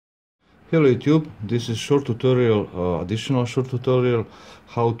Hello YouTube, this is short tutorial, additional short tutorial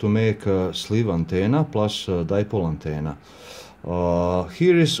how to make a sleeve antenna plus dipole antenna.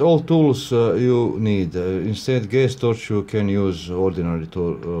 Here is all tools you need. Instead gas torch you can use ordinary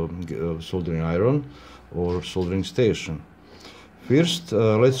soldering iron or soldering station. First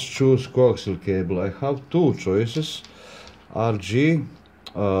let's choose coaxial cable. I have two choices, RG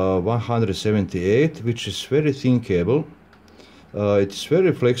 178, which is very thin cable. It is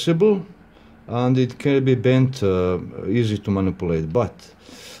very flexible and it can be bent, easy to manipulate, but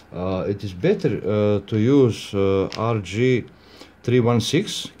it is better to use RG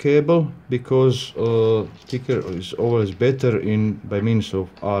 316 cable because thicker is always better by means of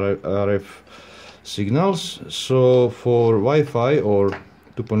RF signals. So for Wi-Fi or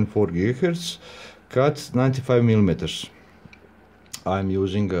 2.4 GHz, cut 95 millimeters. I'm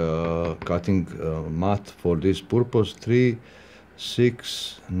using a cutting mat for this purpose, 3,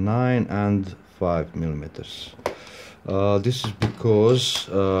 6, 9 and 5 millimeters. This is because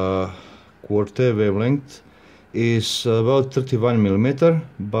quarter wavelength is about 31 millimeter,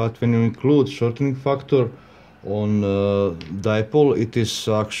 but when you include shortening factor on dipole, it is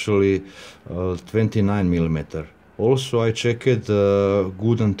actually 29 millimeter. Also, I checked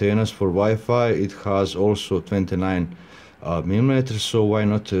good antennas for Wi-Fi. It has also 29 millimeters. So why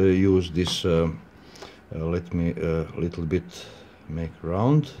not use this? Let me a little bit make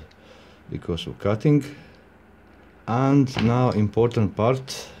round because of cutting. And now important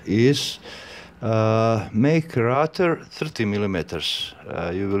part is make router 30 millimeters.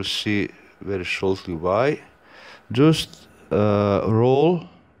 You will see very shortly why. Just roll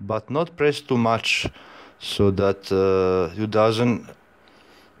but not press too much so that you does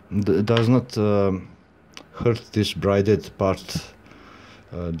not hurt this braided part.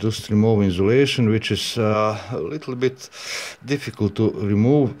 Just remove insulation, which is a little bit difficult to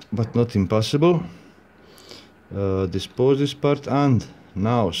remove but not impossible. Dispose this part, and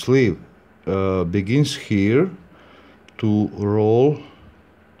now sleeve begins here to roll,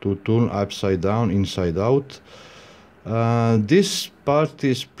 to turn upside down, inside out. This part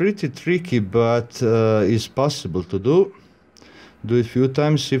is pretty tricky, but is possible to do. Do it few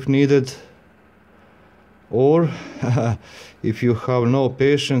times if needed, or if you have no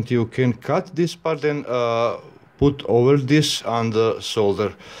patience, you can cut this part and put over this and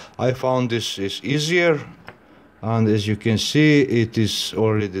solder. I found this is easier, and as you can see, it is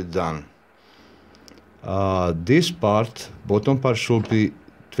already done. This part, bottom part, should be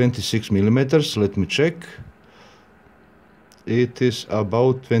 26 millimeters. Let me check. It is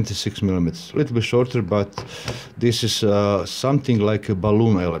about 26 millimeters, a little bit shorter, but this is something like a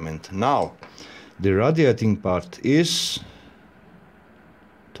balloon element. Now the radiating part is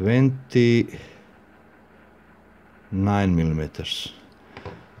 29 millimeters.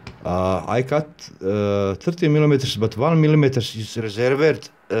 I cut 30 millimeters, but 1 millimeter is reserved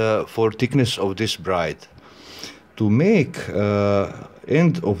for thickness of this braid. To make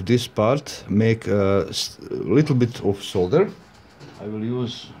end of this part, make a little bit of solder. I will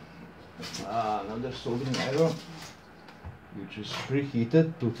use another soldering iron, which is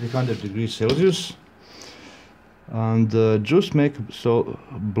preheated to 300 degrees Celsius, and just make a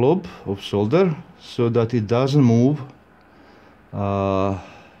blob of solder so that it doesn't move.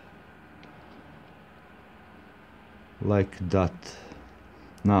 Like that.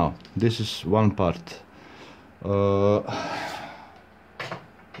 Now this is one part.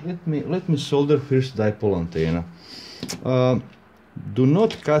 Let me solder first dipole antenna. Do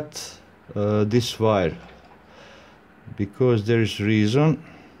not cut this wire because there is reason.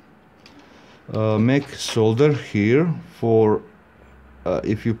 Make solder here for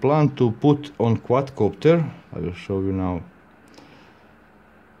if you plan to put on quadcopter. I will show you now.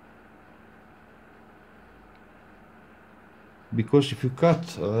 Because if you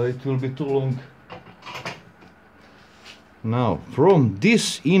cut, it will be too long. Now from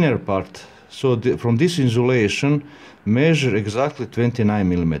this inner part, so from this insulation, measure exactly 29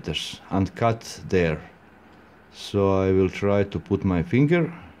 millimeters and cut there. So I will try to put my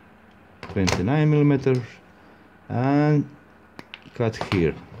finger 29 millimeters and cut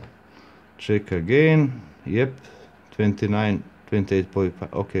here. Check again. Yep, 29,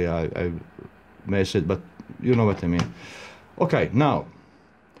 28.5. Okay, I messed it, but you know what I mean. Okay, now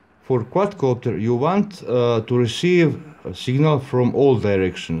for quadcopter you want to receive a signal from all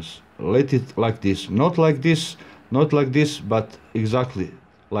directions. Let it like this, not like this, not like this, but exactly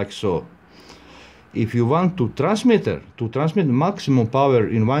like so. If you want to transmit maximum power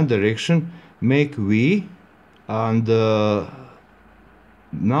in one direction, make V, and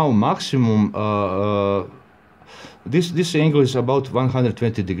now maximum this angle is about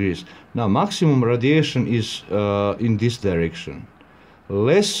 120 degrees. Now maximum radiation is in this direction.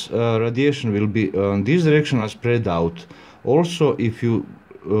 Less radiation will be in this direction and spread out. Also, if you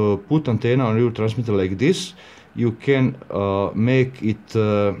put antenna on your transmitter like this, you can make it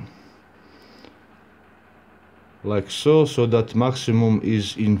like so that maximum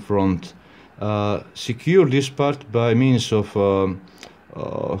is in front. Secure this part by means of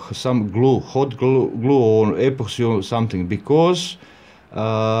some glue, hot glue or epoxy or something, because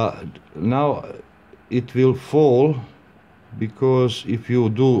now it will fall, because if you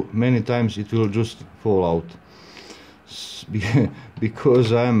do many times it will just fall out.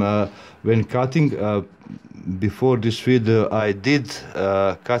 Because I'm when cutting before this video I did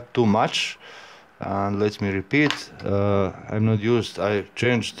cut too much, and let me repeat, I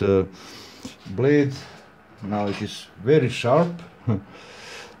changed the blade. Now it is very sharp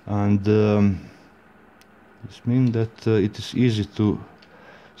and this means that it is easy to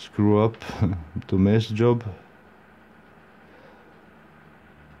screw up to mess job.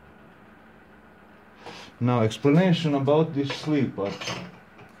 Now explanation about this sleeve part.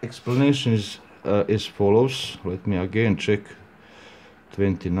 Explanation is as follows. Let me again check.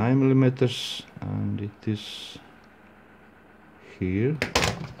 29 millimeters, and it is here.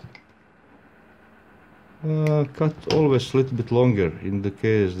 Cut always a little bit longer in the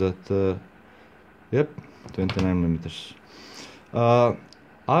case that yep, 29 millimeters.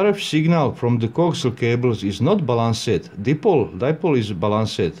 RF signal from the coaxial cables is not balanced. Dipole is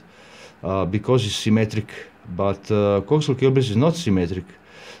balanced because it's symmetric, but coaxial cables is not symmetric.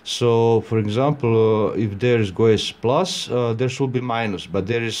 So, for example, if there is GOES plus, there should be minus, but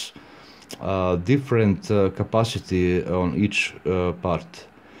there is different capacity on each part.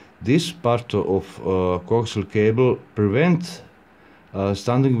 This part of coaxial cable prevents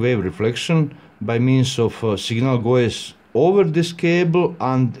standing wave reflection by means of signal GOES over this cable,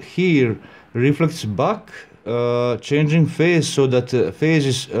 and here reflects back, changing phase so that phase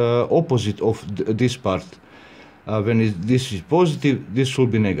is opposite of this part. When this is positive, this should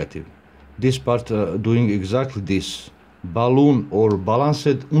be negative. This part doing exactly this. Balloon or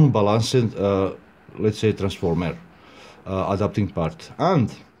balanced, unbalanced, let's say transformer, adapting part.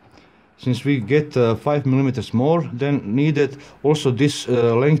 And since we get 5 millimeters more than needed, also this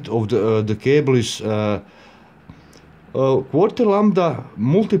length of the cable is quarter lambda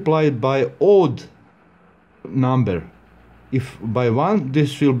multiplied by odd number. If by 1,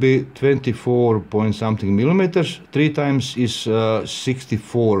 this will be 24 point something millimeters. 3 times is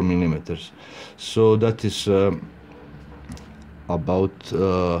 64 millimeters. So that is about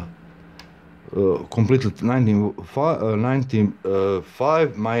completely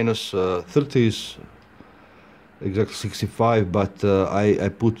 95 minus 30 is exactly 65. But I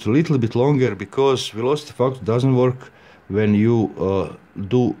put a little bit longer because velocity factor doesn't work when you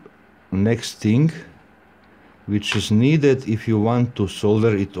do next thing, which is needed if you want to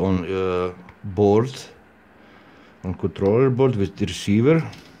solder it on board, on controller board with the receiver.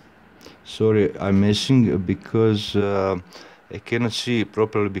 Sorry, I'm messing because I cannot see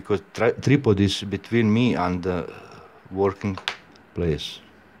properly because tripod is between me and the working place.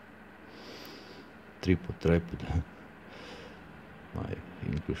 Tripod. My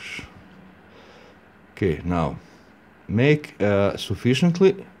English. Okay, now make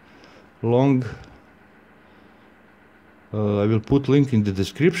sufficiently long. I will put link in the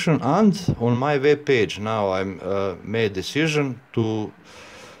description and on my web page. Now I'm made decision to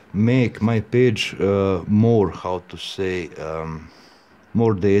make my page more, how to say,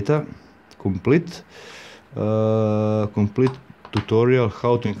 more data, complete tutorial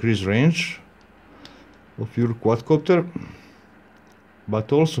how to increase range of your quadcopter,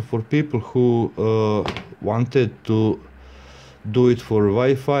 but also for people who wanted to do it for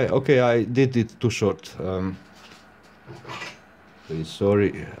Wi-Fi. Okay, I did it too short. Please,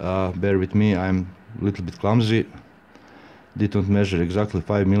 sorry, bear with me, I'm a little bit clumsy. Did not measure exactly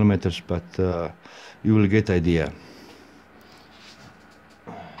 5 millimeters, but you will get idea.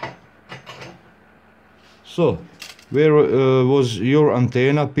 So, where was your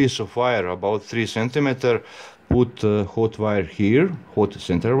antenna? Piece of wire about 3 centimeter. Put hot wire here, hot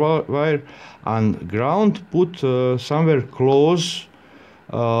center wire, and ground put somewhere close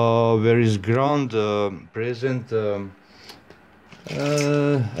where is ground present.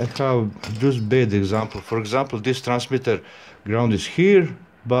 I have just bad example. For example, this transmitter ground is here,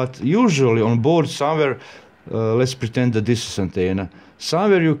 but usually on board somewhere, let's pretend that this is antenna.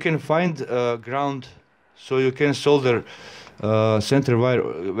 Somewhere you can find ground, so you can solder center wire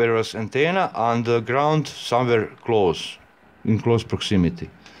whereas antenna and ground somewhere close, in close proximity.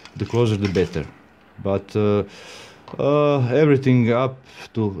 The closer the better. But everything up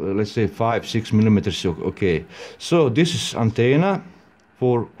to let's say 5-6 millimeters. Okay, so this is antenna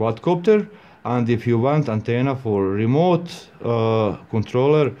for quadcopter, and if you want antenna for remote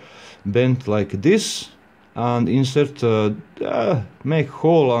controller, bend like this and insert, make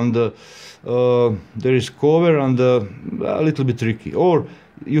hole, and there is cover, and a little bit tricky, or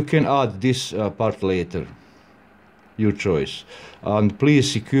you can add this part later, your choice. And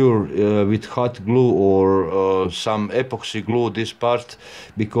please secure with hot glue or some epoxy glue this part,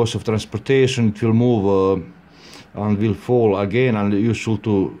 because of transportation it will move and will fall again, and you should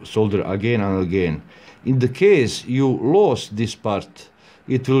to solder again and again. In the case you lost this part,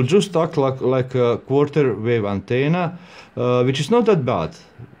 it will just act like a quarter wave antenna, which is not that bad.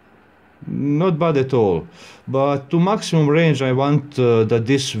 Not bad at all, but to maximum range I want that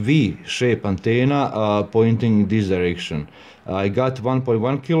this V-shape antenna pointing in this direction. I got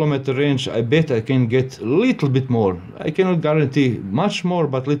 1.1 kilometer range. I bet I can get a little bit more. I cannot guarantee much more,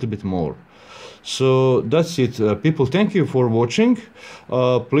 but a little bit more. So that's it, people. Thank you for watching.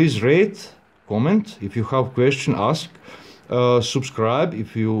 Please rate, comment. If you have question, ask. Subscribe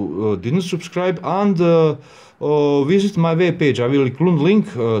if you didn't subscribe, and visit my webpage. I will include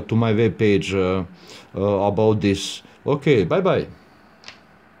link to my webpage about this. Okay, bye bye.